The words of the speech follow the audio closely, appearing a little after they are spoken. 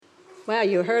Well,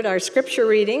 you heard our scripture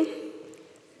reading.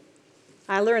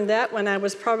 I learned that when I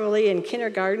was probably in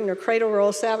kindergarten or cradle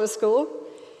roll Sabbath school.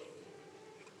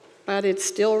 But it's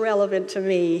still relevant to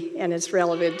me, and it's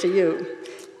relevant to you.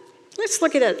 Let's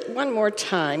look at it one more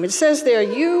time. It says there,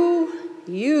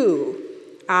 you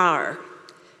are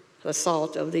the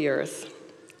salt of the earth.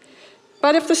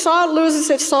 But if the salt loses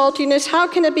its saltiness, how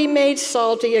can it be made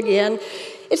salty again?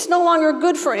 It's no longer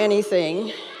good for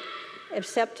anything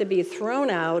except to be thrown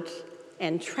out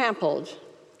and trampled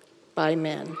by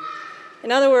men.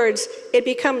 In other words, it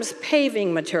becomes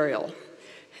paving material.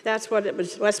 That's what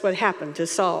happened to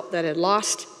salt, that it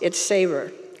lost its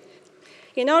savor.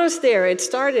 You notice there, it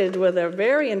started with a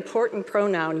very important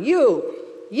pronoun.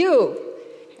 You,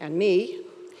 and me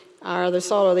are the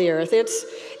salt of the earth.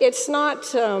 It's not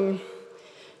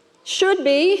should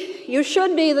be. You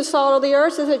should be the salt of the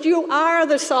earth. It says you are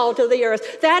the salt of the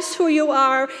earth. That's who you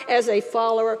are as a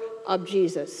follower of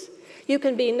Jesus. You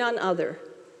can be none other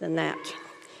than that.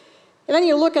 And then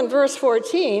you look in verse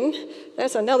 14,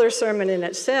 that's another sermon in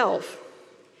itself.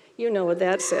 You know what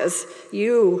that says.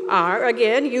 You are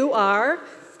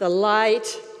the light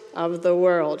of the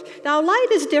world. Now, light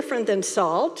is different than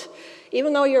salt,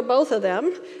 even though you're both of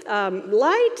them.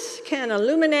 Light can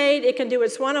illuminate, it can do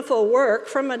its wonderful work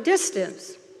from a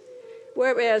distance,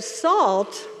 whereas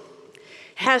salt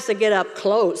has to get up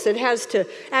close. It has to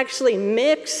actually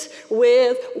mix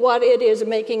with what it is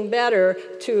making better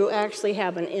to actually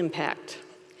have an impact.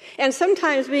 And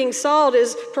sometimes being salt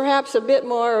is perhaps a bit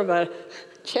more of a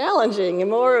challenging and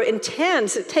more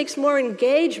intense. It takes more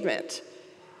engagement.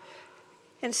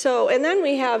 And then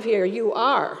we have here, you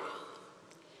are.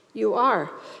 You are.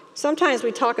 Sometimes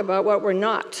we talk about what we're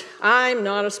not. I'm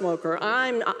not a smoker. I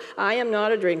am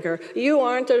not a drinker. You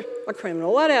aren't a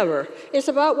criminal, whatever. It's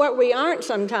about what we aren't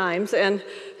sometimes, and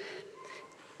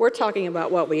we're talking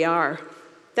about what we are.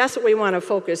 That's what we want to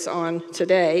focus on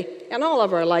today, and all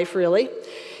of our life, really.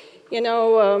 You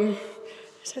know,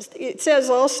 it says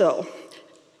also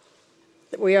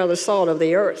that we are the salt of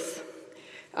the earth.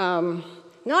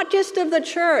 Not just of the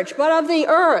church, but of the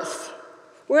earth.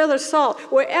 We're the salt.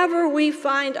 Wherever we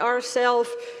find ourselves,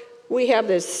 we have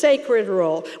this sacred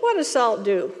role. What does salt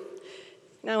do?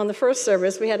 Now, in the first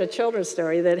service, we had a children's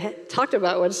story that talked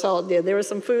about what salt did. There was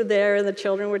some food there, and the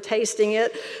children were tasting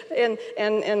it, and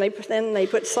then they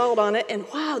put salt on it, and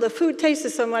wow, the food tasted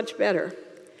so much better.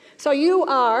 So you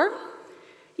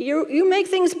make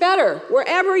things better.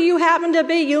 Wherever you happen to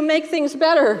be, you make things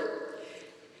better.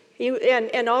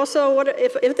 And also,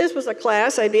 if this was a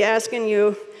class, I'd be asking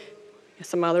you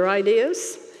some other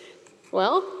ideas.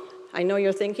 Well, I know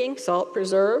you're thinking salt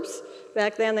preserves.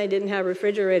 Back then they didn't have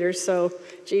refrigerators, so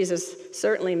Jesus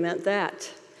certainly meant that.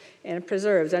 And it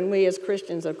preserves. And we as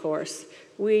Christians, of course,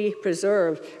 we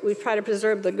try to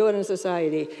preserve the good in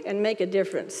society and make a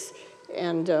difference.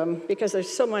 And because there's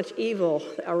so much evil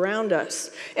around us.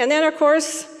 And then, of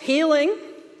course, healing.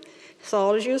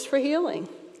 Salt is used for healing.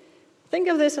 Think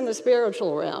of this in the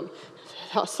spiritual realm.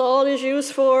 Salt is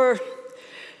used for,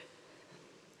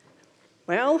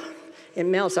 well, it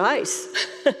melts ice.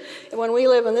 And when we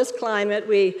live in this climate,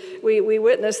 we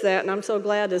witness that, and I'm so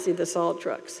glad to see the salt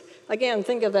trucks. Again,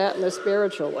 think of that in the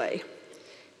spiritual way.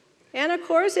 And of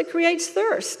course, it creates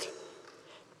thirst.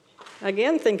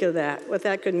 Again, think of that, what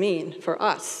that could mean for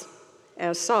us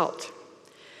as salt.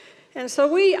 And so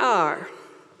we are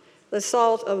the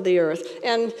salt of the earth.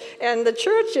 And the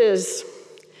church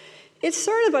it's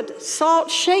sort of a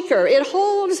salt shaker. It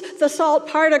holds the salt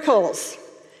particles.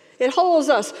 It holds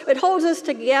us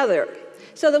together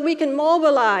so that we can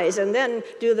mobilize and then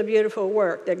do the beautiful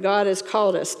work that God has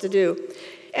called us to do.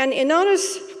 And you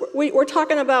notice we're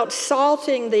talking about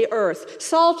salting the earth,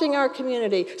 salting our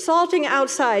community, salting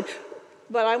outside.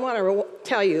 But I want to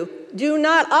tell you, do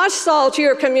not unsalt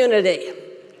your community.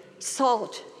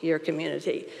 Salt your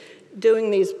community,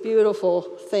 doing these beautiful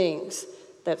things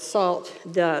that salt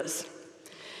does.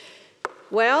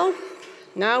 Well,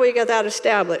 now we got that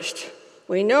established.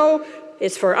 We know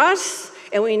it's for us,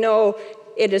 and we know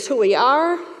it is who we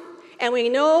are, and we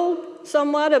know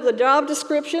somewhat of the job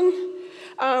description.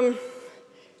 But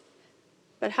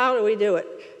how do we do it?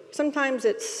 Sometimes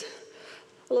it's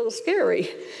a little scary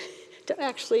to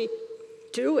actually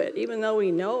do it, even though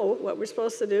we know what we're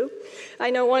supposed to do.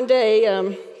 I know one day,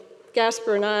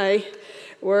 Gasper and I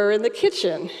were in the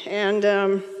kitchen, and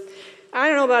I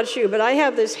don't know about you, but I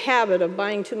have this habit of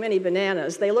buying too many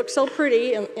bananas. They look so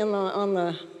pretty on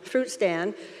the fruit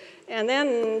stand, and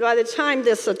then by the time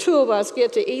the two of us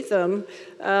get to eat them,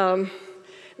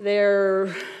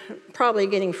 they're probably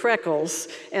getting freckles,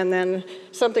 and then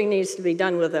something needs to be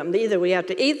done with them. Either we have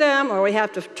to eat them or we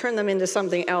have to turn them into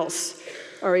something else.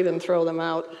 or even throw them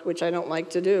out, which I don't like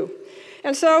to do.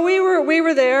 And so we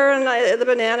were there, and the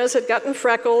bananas had gotten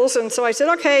freckles, and so I said,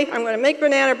 okay, I'm going to make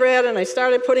banana bread, and I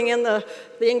started putting in the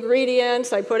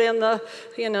ingredients. I put in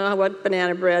what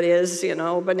banana bread is,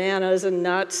 bananas and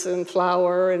nuts and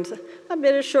flour and a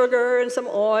bit of sugar and some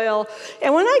oil.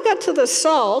 And when I got to the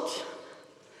salt,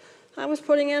 I was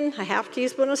putting in a half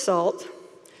teaspoon of salt.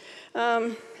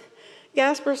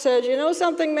 Gasper said, you know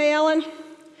something, May Ellen?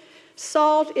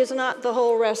 Salt is not the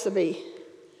whole recipe.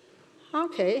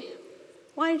 Okay.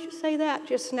 Why did you say that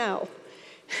just now?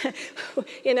 Those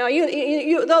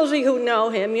of you who know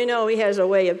him, you know he has a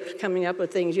way of coming up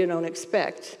with things you don't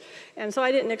expect. And so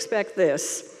I didn't expect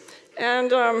this.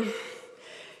 And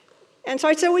so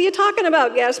I said, what are you talking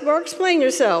about, Gaspar? Explain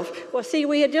yourself. Well, see,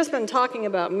 we had just been talking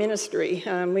about ministry.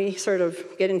 We sort of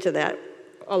get into that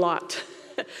a lot.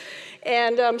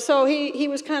 And so he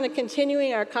was kind of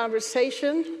continuing our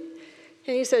conversation.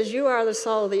 And he says, you are the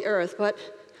salt of the earth. But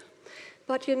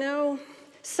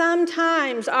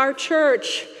sometimes our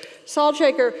church, Salt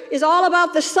Shaker, is all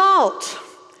about the salt.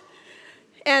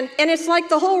 And it's like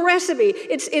the whole recipe.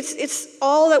 It's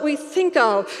all that we think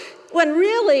of. When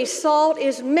really salt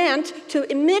is meant to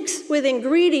mix with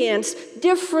ingredients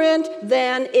different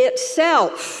than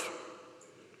itself.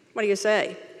 What do you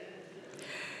say?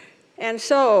 And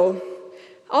so,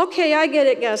 okay, I get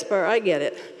it, Gaspar, I get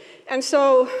it. And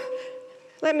so,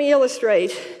 let me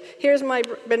illustrate. Here's my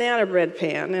banana bread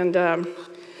pan, and I'm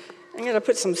going to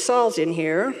put some salt in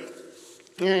here,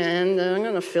 and I'm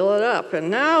going to fill it up.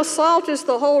 And now salt is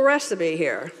the whole recipe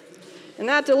here. Isn't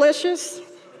that delicious?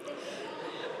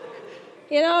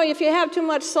 If you have too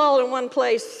much salt in one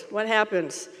place, what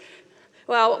happens?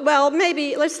 Well,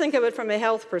 maybe let's think of it from a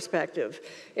health perspective.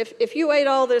 If you ate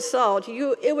all this salt,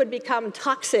 it would become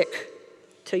toxic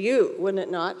to you, wouldn't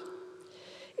it not?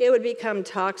 It would become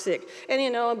toxic.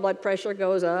 And blood pressure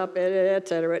goes up, et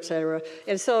cetera, et cetera.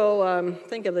 And so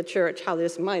think of the church, how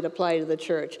this might apply to the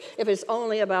church. If it's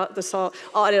only about the salt,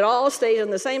 it all stays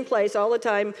in the same place all the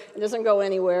time, it doesn't go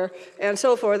anywhere, and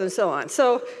so forth and so on.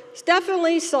 So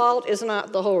definitely salt is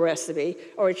not the whole recipe,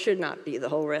 or it should not be the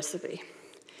whole recipe.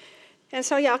 And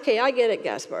so, yeah, okay, I get it,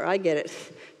 Gaspar, I get it.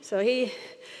 So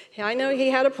I know he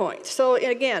had a point. So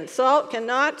again, salt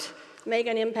cannot make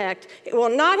an impact. It will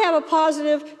not have a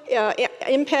positive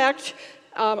impact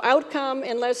outcome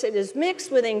unless it is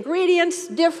mixed with ingredients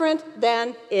different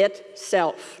than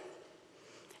itself.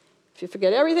 If you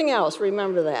forget everything else,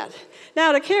 remember that.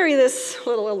 Now, to carry this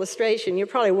little illustration, you're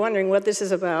probably wondering what this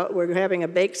is about. We're having a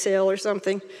bake sale or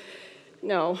something.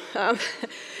 No,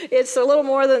 it's a little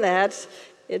more than that.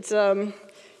 It's about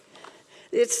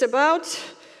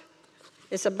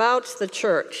the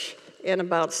church and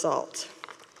about salt.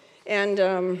 And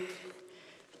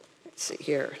let's see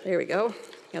here. There we go.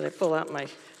 Got to pull out my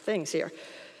things here.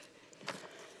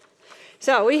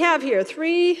 So we have here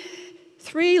three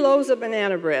loaves of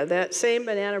banana bread, that same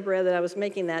banana bread that I was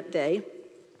making that day.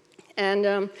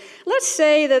 And let's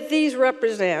say that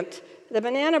the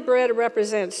banana bread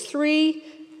represents 3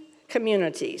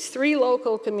 communities, 3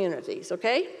 local communities,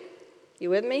 okay? You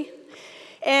with me?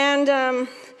 And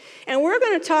we're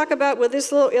going to talk about, with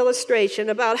this little illustration,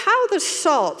 about how the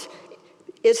salt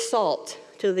is salt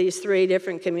to these 3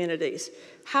 different communities.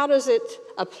 How does it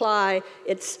apply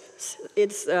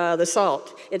the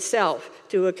salt itself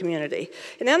to a community?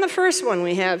 And then the first one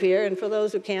we have here, and for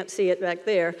those who can't see it back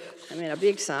there, I mean a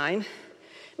big sign,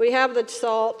 we have the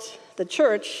salt, the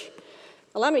church.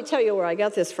 Well, let me tell you where I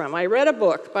got this from. I read a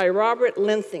book by Robert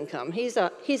Linthicum. He's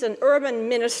an urban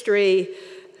ministry.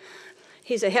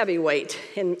 He's a heavyweight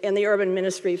in the urban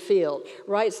ministry field.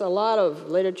 Writes a lot of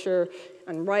literature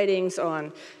and writings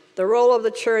on the role of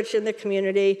the church in the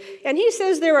community. And he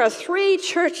says there are 3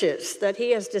 churches that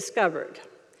he has discovered.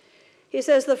 He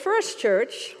says the first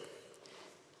church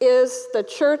is the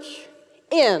church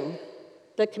in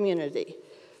the community.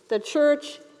 The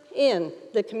church in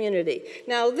the community.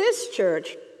 Now, this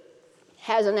church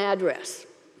has an address.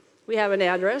 We have an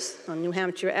address on New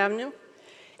Hampshire Avenue,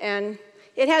 and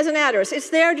it has an address. It's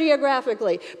there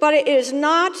geographically, but it does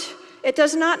not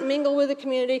mingle with the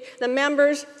community. The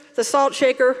members, the salt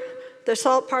shaker, the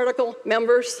salt particle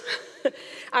members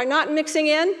are not mixing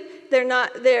in. They're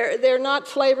not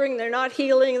flavoring, they're not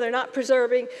healing, they're not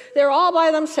preserving. They're all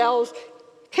by themselves,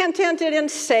 contented and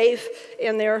safe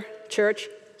in their church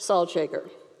salt shaker.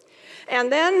 And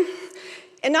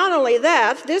not only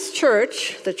that, this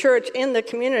church, the church in the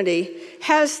community,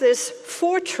 has this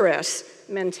fortress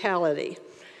mentality.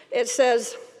 It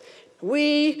says,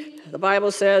 the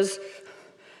Bible says,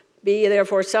 be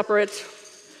therefore separate.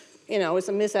 It's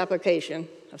a misapplication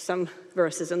of some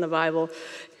verses in the Bible.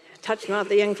 touch not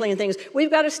the unclean things.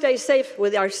 We've got to stay safe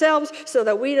with ourselves so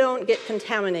that we don't get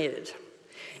contaminated.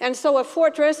 And so a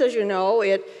fortress, as you know,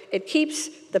 it keeps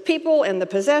the people and the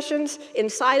possessions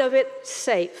inside of it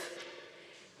safe.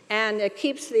 And it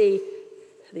keeps the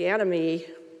enemy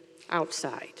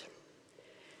outside.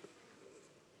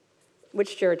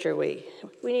 Which church are we?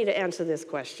 We need to answer this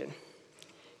question.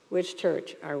 Which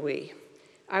church are we?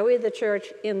 Are we the church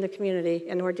in the community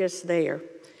and we're just there?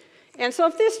 And so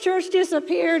if this church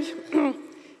disappeared,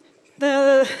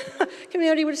 the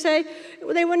community would say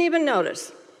they wouldn't even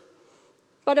notice.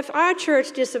 But if our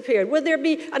church disappeared, would there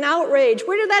be an outrage?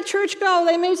 Where did that church go?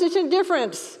 They made such a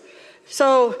difference.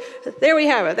 So there we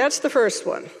have it. That's the first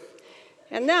one.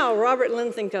 And now Robert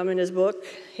Linthicum in his book,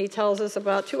 he tells us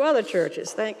about two other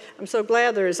churches. I'm so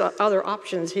glad there's other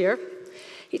options here.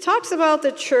 He talks about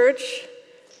the church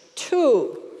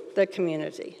to the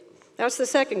community. That's the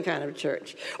second kind of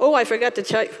church. Oh, I forgot to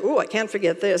tell you. Oh, I can't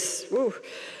forget this. Ooh,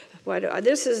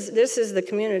 this is the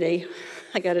community.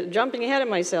 I got it jumping ahead of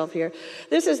myself here.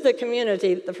 This is the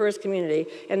community, the first community,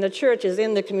 and the church is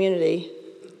in the community.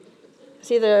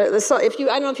 See I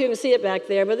don't know if you can see it back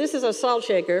there, but this is a salt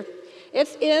shaker.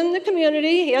 It's in the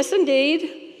community, yes indeed,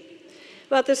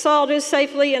 but the salt is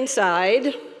safely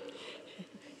inside,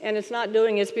 and it's not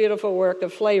doing its beautiful work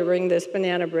of flavoring this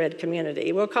banana bread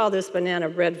community. We'll call this Banana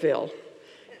Breadville,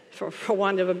 for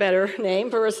want of a better name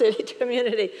for a city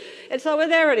community. And so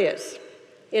there it is.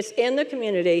 It's in the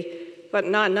community, but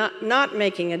not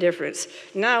making a difference.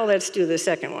 Now let's do the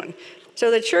second one.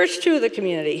 So the church to the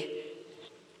community.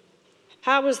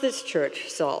 How is this church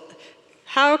salt?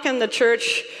 How can the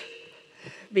church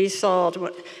be salt?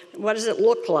 What does it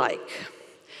look like?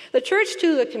 The church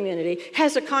to the community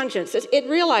has a conscience. It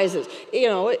realizes,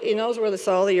 it knows we're the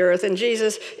salt of the earth, and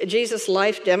Jesus'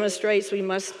 life demonstrates we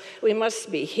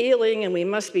must be healing and we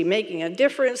must be making a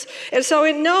difference. And so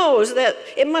it knows that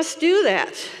it must do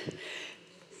that.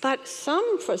 But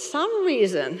for some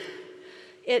reason,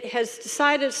 it has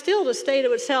decided still to stay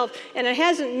to itself, and it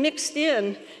hasn't mixed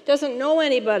in, doesn't know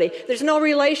anybody. There's no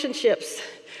relationships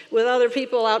with other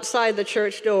people outside the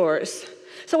church doors.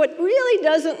 So it really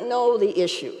doesn't know the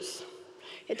issues.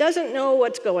 It doesn't know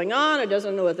what's going on. It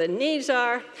doesn't know what the needs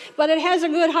are. But it has a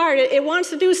good heart. It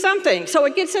wants to do something. So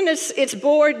it gets in its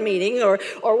board meeting or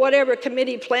whatever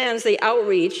committee plans the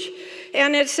outreach,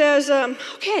 and it says,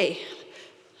 okay,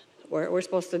 we're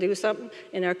supposed to do something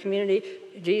in our community.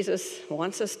 Jesus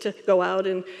wants us to go out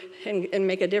and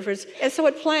make a difference. And so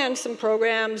it plans some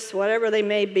programs, whatever they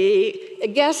may be.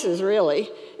 It guesses, really.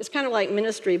 It's kind of like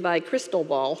ministry by crystal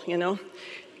ball,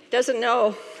 Doesn't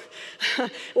know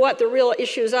what the real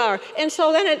issues are. And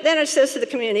so then it says to the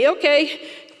community, okay,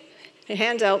 it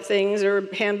hands out things or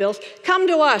handbills. Come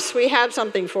to us, we have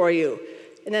something for you.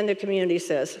 And then the community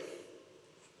says,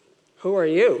 who are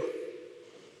you?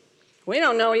 We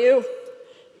don't know you.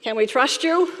 Can we trust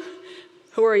you?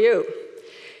 Who are you?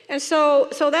 And so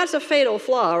that's a fatal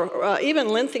flaw. Even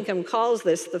Linthicum calls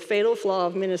this the fatal flaw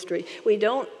of ministry. We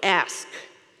don't ask.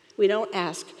 We don't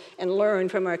ask and learn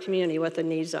from our community what the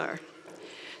needs are.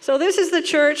 So this is the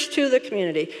church to the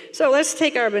community. So let's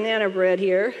take our banana bread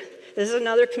here. This is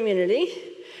another community.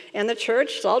 And the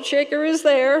church, salt shaker is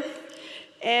there.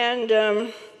 And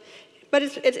but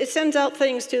it sends out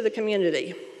things to the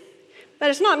community. But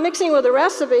it's not mixing with the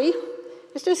recipe.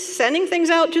 It's just sending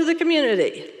things out to the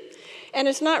community. And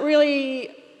it's not really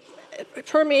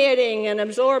permeating and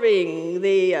absorbing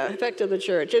the effect of the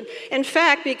church. In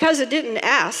fact, because it didn't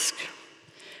ask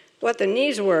what the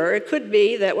needs were, it could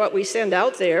be that what we send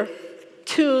out there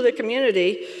to the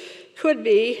community could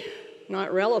be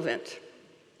not relevant.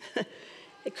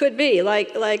 It could be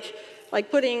like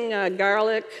putting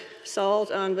garlic,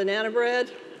 salt on banana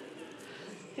bread.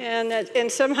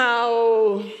 And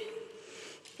somehow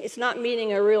it's not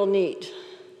meeting a real need,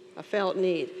 a felt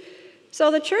need. So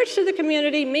the church to the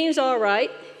community means all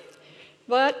right,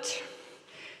 but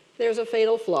there's a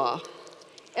fatal flaw.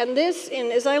 And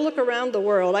as I look around the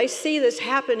world, I see this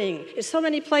happening in so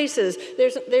many places.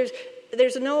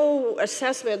 There's no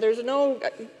assessment, there's no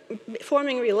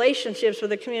forming relationships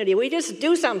with the community. We just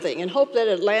do something and hope that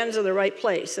it lands in the right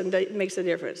place and that it makes a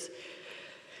difference.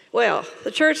 Well,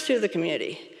 the church to the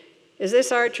community. Is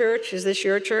this our church? Is this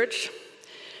your church?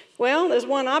 Well, there's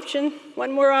one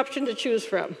more option to choose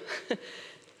from.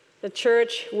 The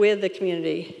church with the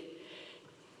community.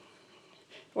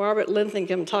 Robert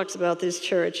Linthicum talks about this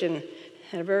church in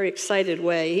a very excited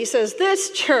way. He says, this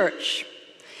church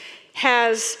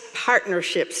has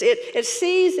partnerships. It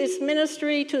sees its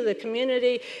ministry to the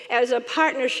community as a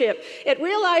partnership. It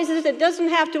realizes it doesn't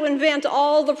have to invent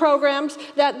all the programs,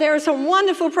 that there are some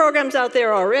wonderful programs out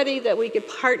there already that we could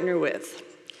partner with.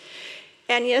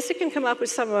 And yes, it can come up with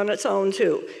some on its own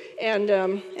too. And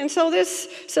so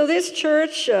this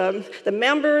church, the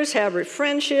members have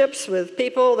friendships with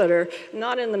people that are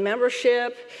not in the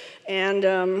membership. And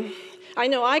I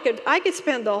know I could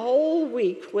spend the whole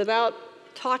week without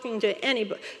talking to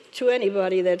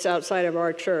anybody that's outside of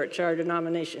our church, our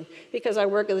denomination, because I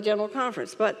work at the General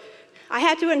Conference. But I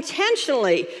had to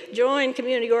intentionally join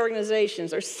community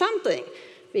organizations or something,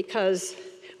 because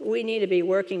we need to be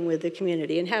working with the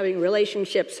community and having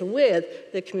relationships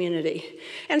with the community.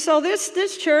 And so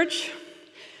this church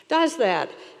does that.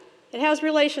 It has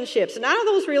relationships. And out of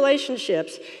those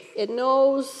relationships, it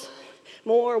knows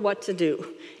more what to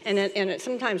do. And it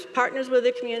sometimes partners with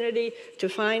the community to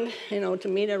find, to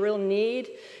meet a real need,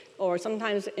 or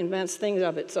sometimes invents things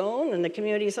of its own, and the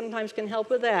community sometimes can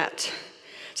help with that.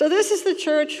 So this is the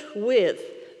church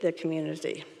with the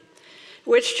community.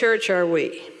 Which church are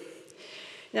we?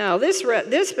 Now, this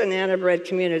Banana Bread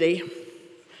community,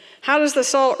 how does the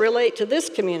salt relate to this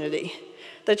community?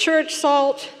 The church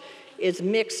salt is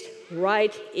mixed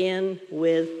right in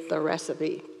with the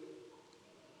recipe.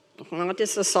 Not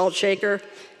just a salt shaker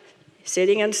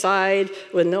sitting inside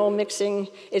with no mixing.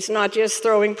 It's not just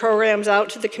throwing programs out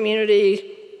to the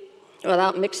community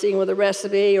without mixing with the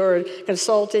recipe or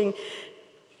consulting.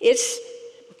 It's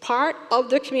part of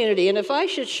the community. And if I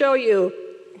should show you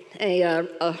I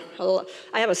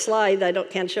have a slide that I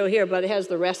can't show here, but it has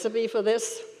the recipe for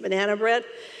this banana bread.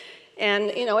 And,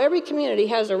 every community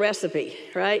has a recipe,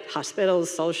 right?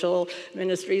 Hospitals, social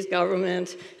ministries,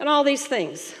 government, and all these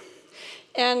things.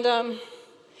 And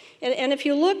if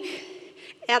you look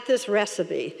at this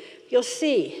recipe, you'll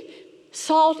see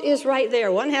salt is right there,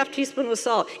 1/2 teaspoon of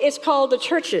salt. It's called the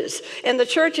churches, and the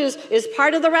churches is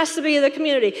part of the recipe of the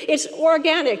community. It's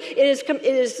organic. It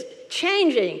is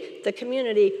changing the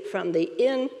community from the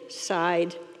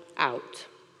inside out.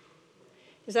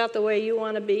 Is that the way you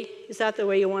want to be? Is that the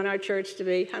way you want our church to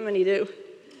be? How many do?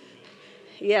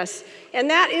 Yes. And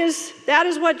that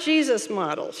is what Jesus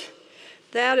modeled.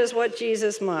 That is what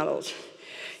Jesus modeled.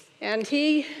 And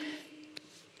he,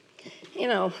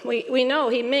 we know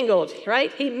he mingled,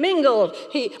 right? He mingled.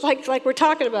 He, like we're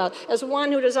talking about, as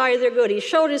one who desired their good. He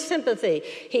showed his sympathy.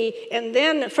 And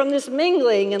then from this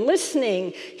mingling and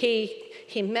listening,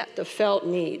 he met the felt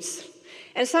needs.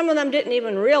 And some of them didn't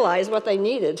even realize what they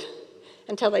needed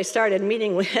until they started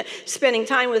spending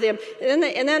time with him. And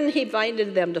then he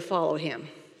invited them to follow him.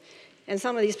 And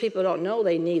some of these people don't know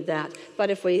they need that. But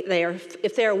if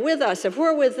they're with us, if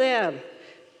we're with them,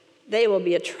 they will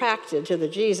be attracted to the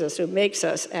Jesus who makes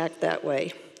us act that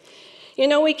way.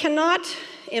 We cannot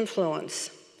influence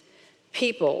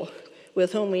people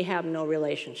with whom we have no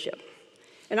relationship.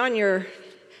 And on your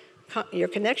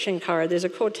connection card, there's a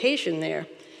quotation there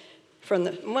from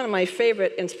one of my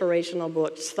favorite inspirational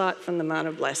books, Thought from the Mount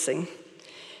of Blessing.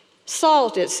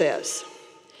 Salt, it says,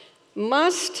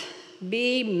 must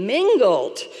be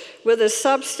mingled with the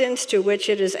substance to which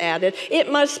it is added.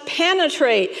 It must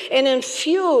penetrate and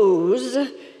infuse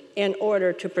in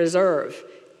order to preserve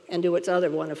and do its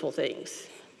other wonderful things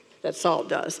that salt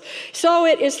does. So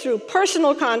it is through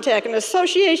personal contact and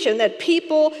association that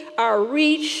people are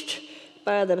reached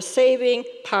by the saving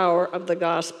power of the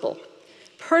gospel.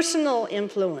 Personal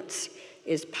influence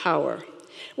is power.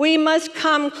 We must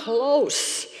come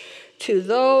close to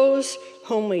those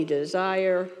whom we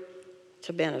desire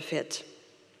to benefit.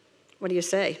 What do you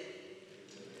say?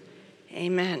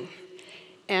 Amen.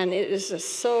 And it is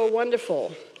so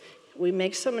wonderful. We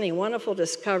make so many wonderful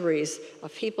discoveries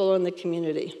of people in the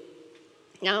community.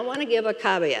 Now I want to give a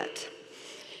caveat,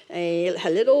 a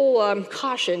little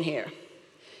caution here.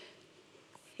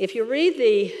 If you read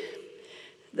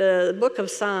the book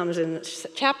of Psalms in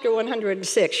chapter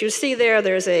 106, you see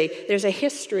there's a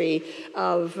history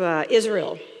of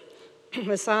Israel.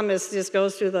 The psalmist just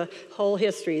goes through the whole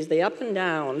histories, the ups and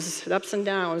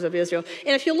downs of Israel.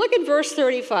 And if you look at verse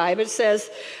 35, it says,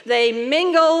 they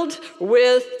mingled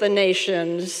with the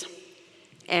nations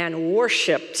and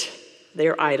worshiped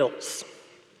their idols.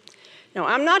 Now,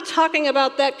 I'm not talking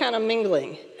about that kind of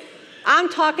mingling. I'm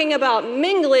talking about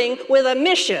mingling with a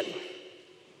mission.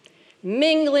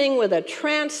 Mingling with a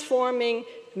transforming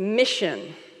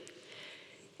mission.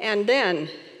 And then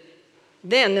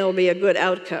there'll be a good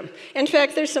outcome. In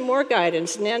fact, there's some more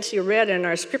guidance Nancy read in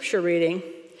our scripture reading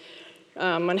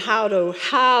on how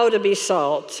to be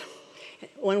salt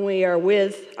when we are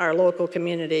with our local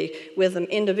community, with the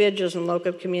individuals in the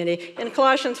local community. In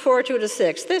Colossians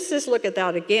 4:2-6, let's look at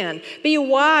that again. Be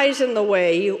wise in the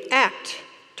way you act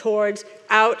towards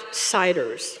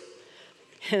outsiders.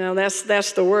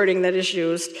 That's the wording that is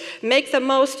used. Make the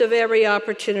most of every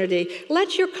opportunity.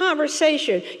 Let your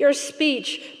conversation, your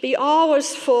speech, be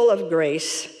always full of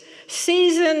grace,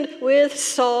 seasoned with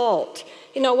salt.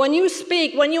 When you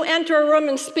speak, when you enter a room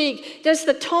and speak, does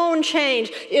the tone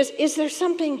change? Is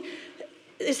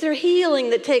there healing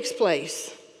that takes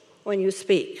place when you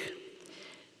speak?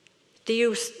 Do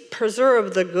you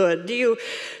preserve the good? Do you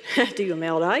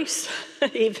melt ice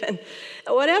even?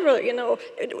 Whatever,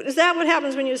 is that what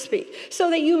happens when you speak?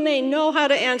 So that you may know how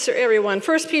to answer everyone.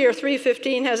 1 Peter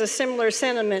 3:15 has a similar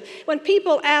sentiment. When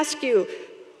people ask you,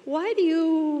 why do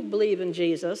you believe in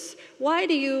Jesus? Why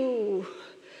do you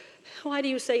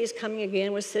say he's coming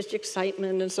again with such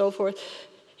excitement and so forth?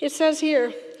 It says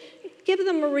here, give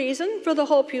them a reason for the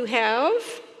hope you have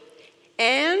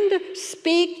and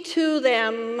speak to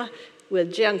them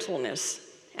with gentleness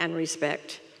and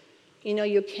respect.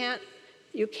 You can't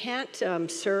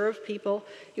serve people,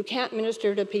 you can't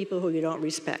minister to people who you don't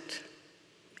respect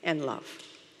and love.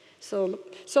 So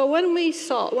when we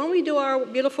do our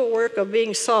beautiful work of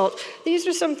being salt, these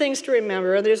are some things to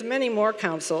remember. There's many more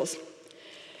counsels.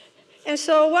 And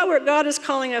so what God is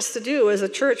calling us to do as a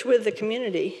church with the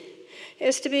community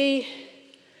is to be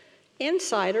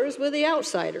insiders with the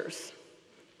outsiders.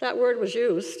 That word was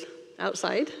used,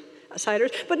 outsiders.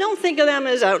 But don't think of them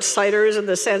as outsiders in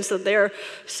the sense that they're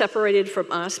separated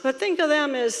from us, but think of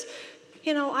them as,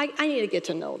 I need to get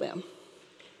to know them.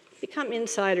 Become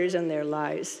insiders in their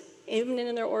lives, even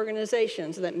in their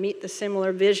organizations that meet the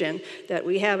similar vision that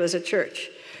we have as a church.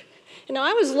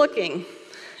 I was looking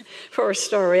for a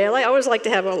story. I always like to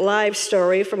have a live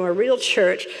story from a real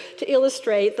church to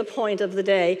illustrate the point of the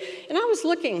day. And I was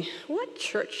looking, what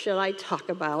church should I talk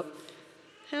about?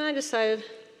 And I decided,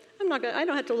 I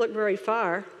don't have to look very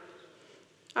far.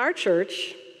 Our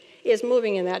church is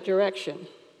moving in that direction.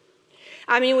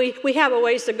 We have a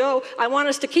ways to go. I want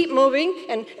us to keep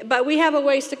moving, but we have a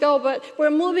ways to go, but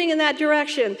we're moving in that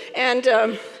direction. And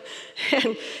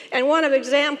one of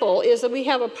example is that we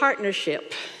have a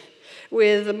partnership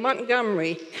with the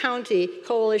Montgomery County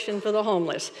Coalition for the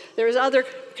Homeless. There's other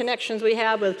connections we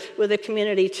have with the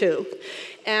community too.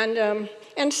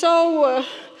 And so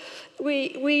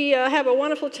we have a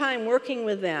wonderful time working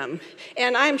with them.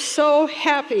 And I'm so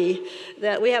happy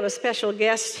that we have a special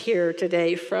guest here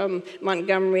today from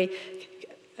Montgomery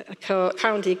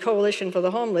County Coalition for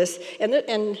the Homeless. And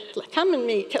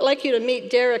I'd like you to meet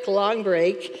Derek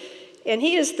Longbreak. And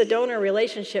he is the donor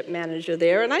relationship manager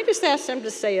there. And I just asked him to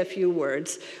say a few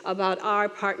words about our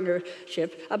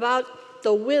partnership, about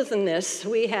the witness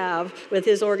we have with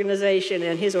his organization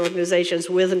and his organization's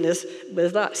witness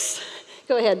with us.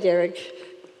 Go ahead, Derek.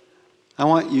 I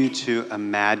want you to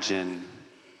imagine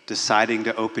deciding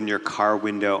to open your car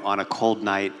window on a cold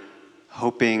night,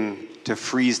 hoping to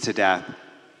freeze to death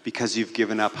because you've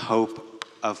given up hope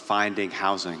of finding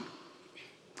housing.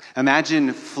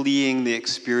 Imagine fleeing the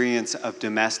experience of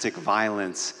domestic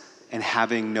violence and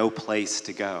having no place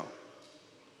to go.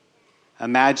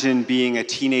 Imagine being a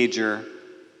teenager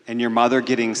and your mother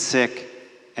getting sick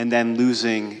and then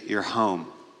losing your home.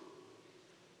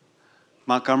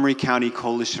 Montgomery County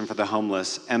Coalition for the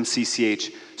Homeless,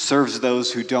 MCCH, serves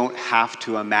those who don't have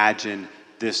to imagine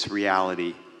this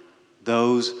reality,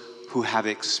 those who have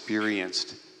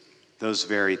experienced those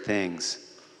very things.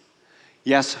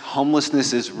 Yes,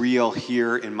 homelessness is real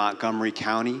here in Montgomery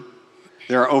County.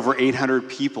 There are over 800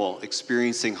 people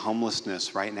experiencing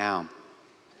homelessness right now.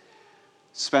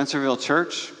 Spencerville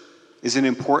Church is an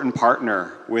important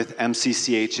partner with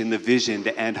MCCH in the vision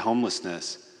to end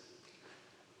homelessness.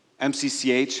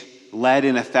 MCCH led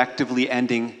in effectively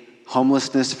ending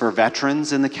homelessness for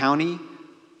veterans in the county.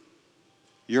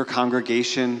 Your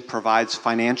congregation provides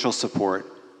financial support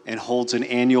and holds an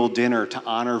annual dinner to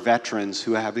honor veterans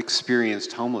who have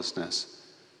experienced homelessness.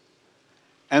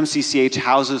 MCCH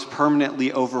houses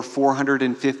permanently over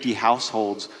 450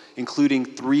 households, including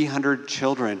 300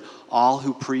 children, all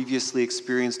who previously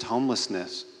experienced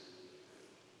homelessness.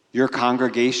 Your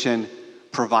congregation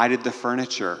provided the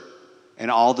furniture and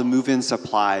all the move-in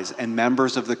supplies, and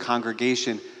members of the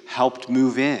congregation helped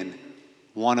move in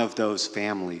one of those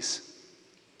families.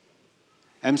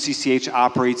 MCCH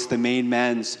operates the Maine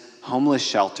Men's Homeless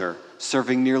Shelter,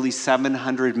 serving nearly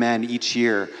 700 men each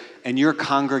year, and your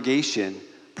congregation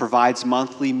provides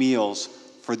monthly meals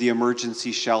for the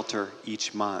emergency shelter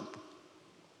each month.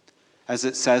 As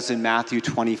it says in Matthew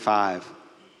 25,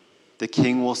 the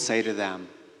King will say to them,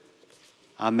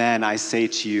 "Amen, I say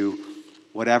to you,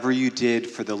 whatever you did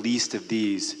for the least of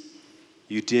these,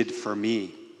 you did for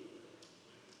me."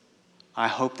 I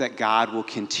hope that God will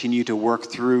continue to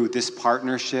work through this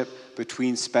partnership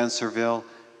between Spencerville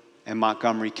and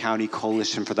Montgomery County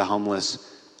Coalition for the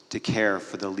Homeless to care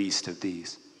for the least of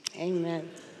these. Amen.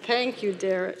 Thank you,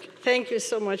 Derek. Thank you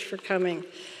so much for coming.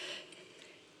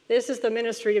 This is the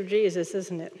ministry of Jesus,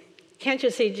 isn't it? Can't you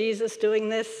see Jesus doing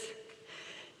this?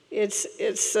 And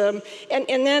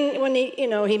then when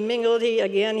he mingled,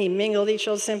 he mingled, he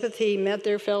showed sympathy, he met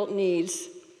their felt needs.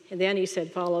 And then he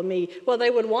said, follow me. Well, they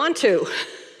would want to,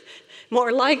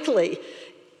 more likely,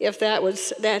 if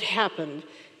that happened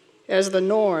as the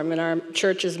norm in our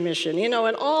church's mission.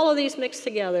 And all of these mixed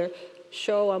together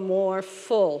show a more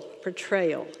full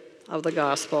portrayal of the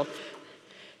gospel.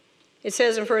 It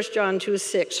says in 1 John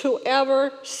 2:6,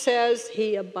 whoever says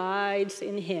he abides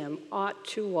in him ought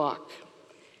to walk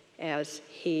as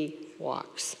he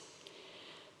walks.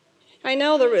 I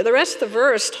know the rest of the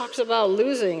verse talks about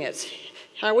losing it.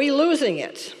 Are we losing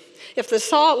it? If the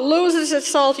salt loses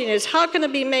its saltiness, how can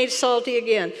it be made salty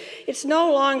again? It's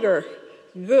no longer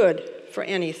good for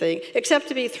anything except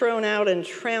to be thrown out and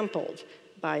trampled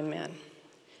by men.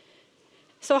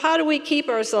 So how do we keep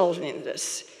our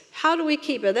saltiness? How do we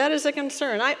keep it? That is a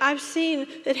concern. I've seen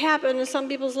it happen in some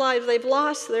people's lives. They've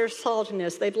lost their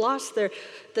saltiness. They've lost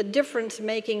the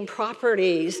difference-making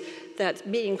properties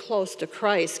that being close to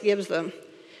Christ gives them.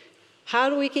 How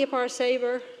do we keep our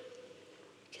savor?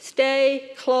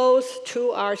 Stay close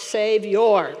to our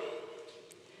Savior.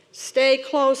 Stay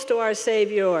close to our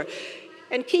Savior.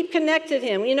 And keep connected to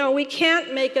Him. We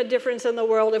can't make a difference in the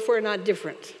world if we're not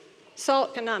different.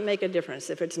 Salt cannot make a difference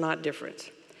if it's not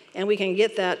different. And we can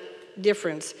get that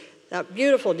difference, that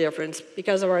beautiful difference,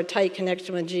 because of our tight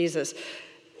connection with Jesus.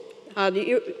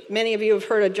 Many of you have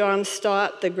heard of John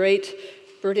Stott, the great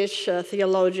British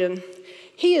theologian.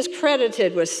 He is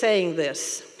credited with saying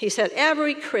this. He said,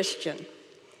 every Christian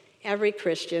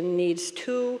needs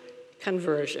 2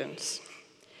 conversions.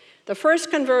 The first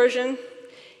conversion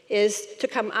is to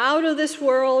come out of this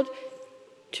world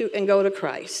and go to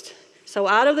Christ. So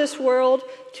out of this world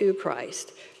to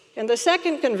Christ. And the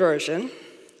second conversion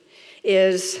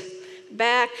is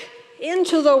back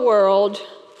into the world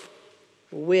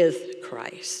with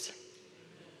Christ.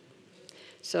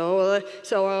 So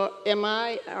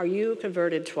are you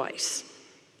converted twice?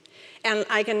 And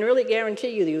I can really guarantee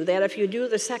you that if you do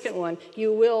the second one,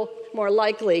 you will more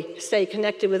likely stay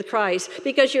connected with Christ,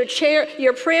 because your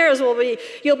prayers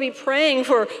you'll be praying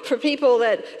for people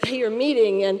that you're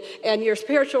meeting, and your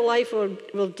spiritual life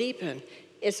will deepen.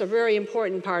 It's a very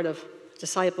important part of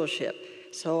discipleship.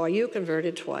 So are you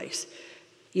converted twice?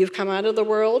 You've come out of the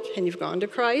world and you've gone to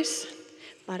Christ,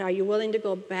 but are you willing to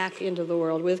go back into the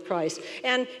world with Christ?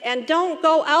 And don't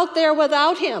go out there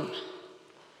without Him.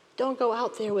 Don't go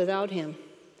out there without Him.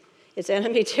 It's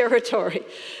enemy territory.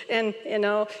 And,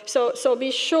 so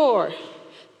be sure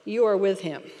you are with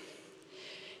Him.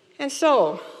 And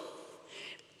so,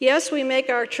 yes, we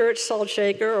make our church salt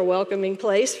shaker a welcoming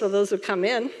place for those who come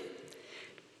in.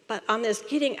 But on this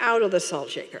getting out of the salt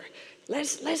shaker,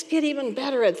 let's get even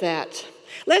better at that.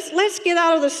 Let's get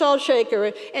out of the salt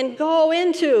shaker and go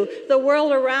into the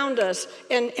world around us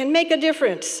and make a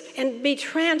difference and be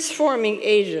transforming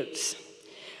agents.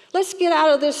 Let's get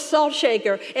out of this salt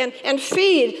shaker and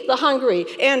feed the hungry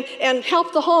and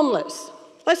help the homeless.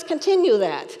 Let's continue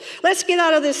that. Let's get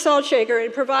out of this salt shaker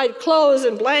and provide clothes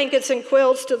and blankets and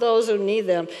quilts to those who need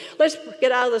them. Let's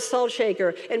get out of the salt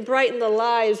shaker and brighten the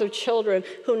lives of children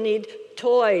who need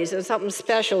toys and something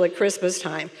special at Christmas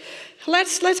time.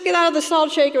 Let's get out of the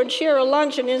salt shaker and share a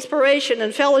lunch and inspiration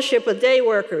and fellowship with day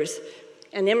workers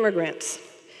and immigrants.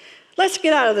 Let's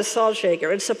get out of the salt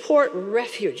shaker and support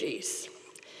refugees.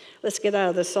 Let's get out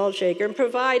of the salt shaker and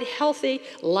provide healthy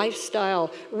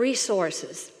lifestyle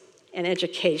resources and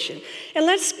education. And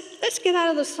let's get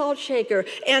out of the salt shaker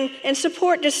and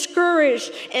support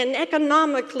discouraged and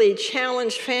economically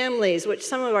challenged families, which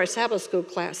some of our Sabbath school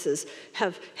classes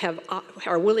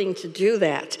are willing to do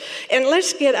that. And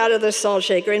let's get out of the salt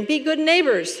shaker and be good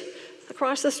neighbors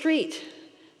across the street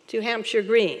to Hampshire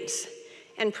Greens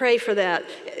and pray for that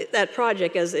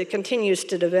project as it continues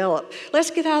to develop.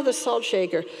 Let's get out of the salt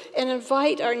shaker and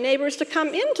invite our neighbors to come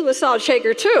into the salt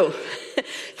shaker too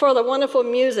for the wonderful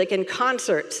music and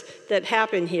concerts that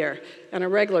happen here on a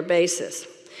regular basis.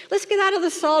 Let's get out of the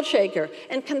salt shaker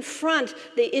and confront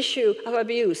the issue of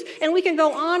abuse. And we can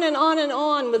go on and on and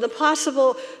on with the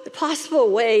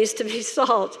possible ways to be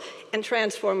salt and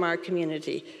transform our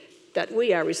community that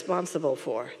we are responsible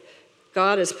for.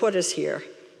 God has put us here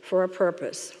for a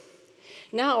purpose.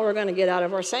 Now we're going to get out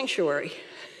of our sanctuary.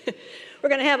 We're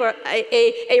going to have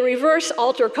a reverse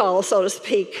altar call, so to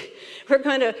speak. We're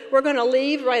going to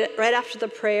leave right after the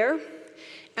prayer,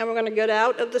 and we're going to get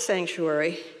out of the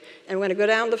sanctuary, and we're going to go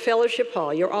down the fellowship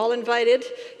hall. You're all invited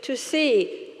to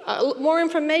see more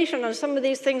information on some of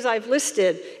these things I've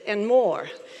listed and more,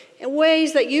 and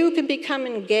ways that you can become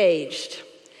engaged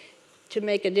to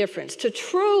make a difference, to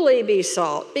truly be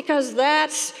salt, because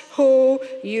that's who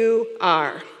you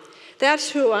are. That's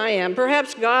who I am.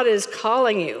 Perhaps God is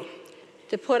calling you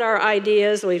to put our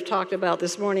ideas we've talked about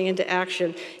this morning into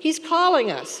action. He's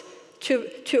calling us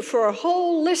for a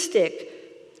holistic,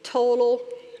 total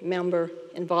member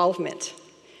involvement.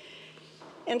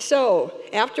 And so,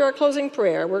 after our closing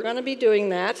prayer, we're going to be doing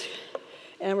that.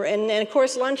 And of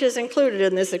course, lunch is included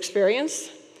in this experience.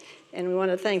 And we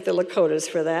want to thank the Lakotas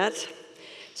for that.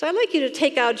 So I'd like you to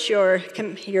take out your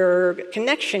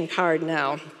connection card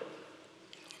now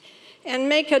and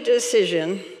make a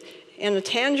decision in a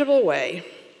tangible way.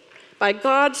 By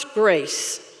God's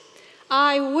grace,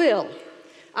 I will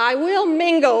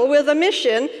mingle with a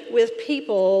mission with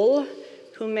people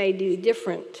who may be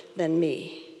different than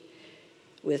me.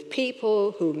 With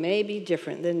people who may be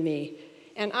different than me.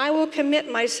 And I will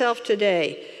commit myself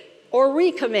today, or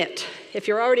recommit, if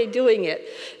you're already doing it.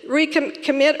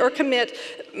 Commit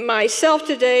myself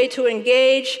today to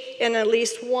engage in at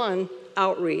least one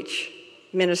outreach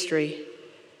ministry,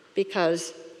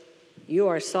 because you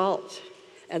are salt,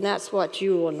 and that's what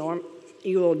you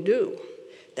will do.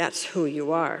 That's who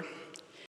you are.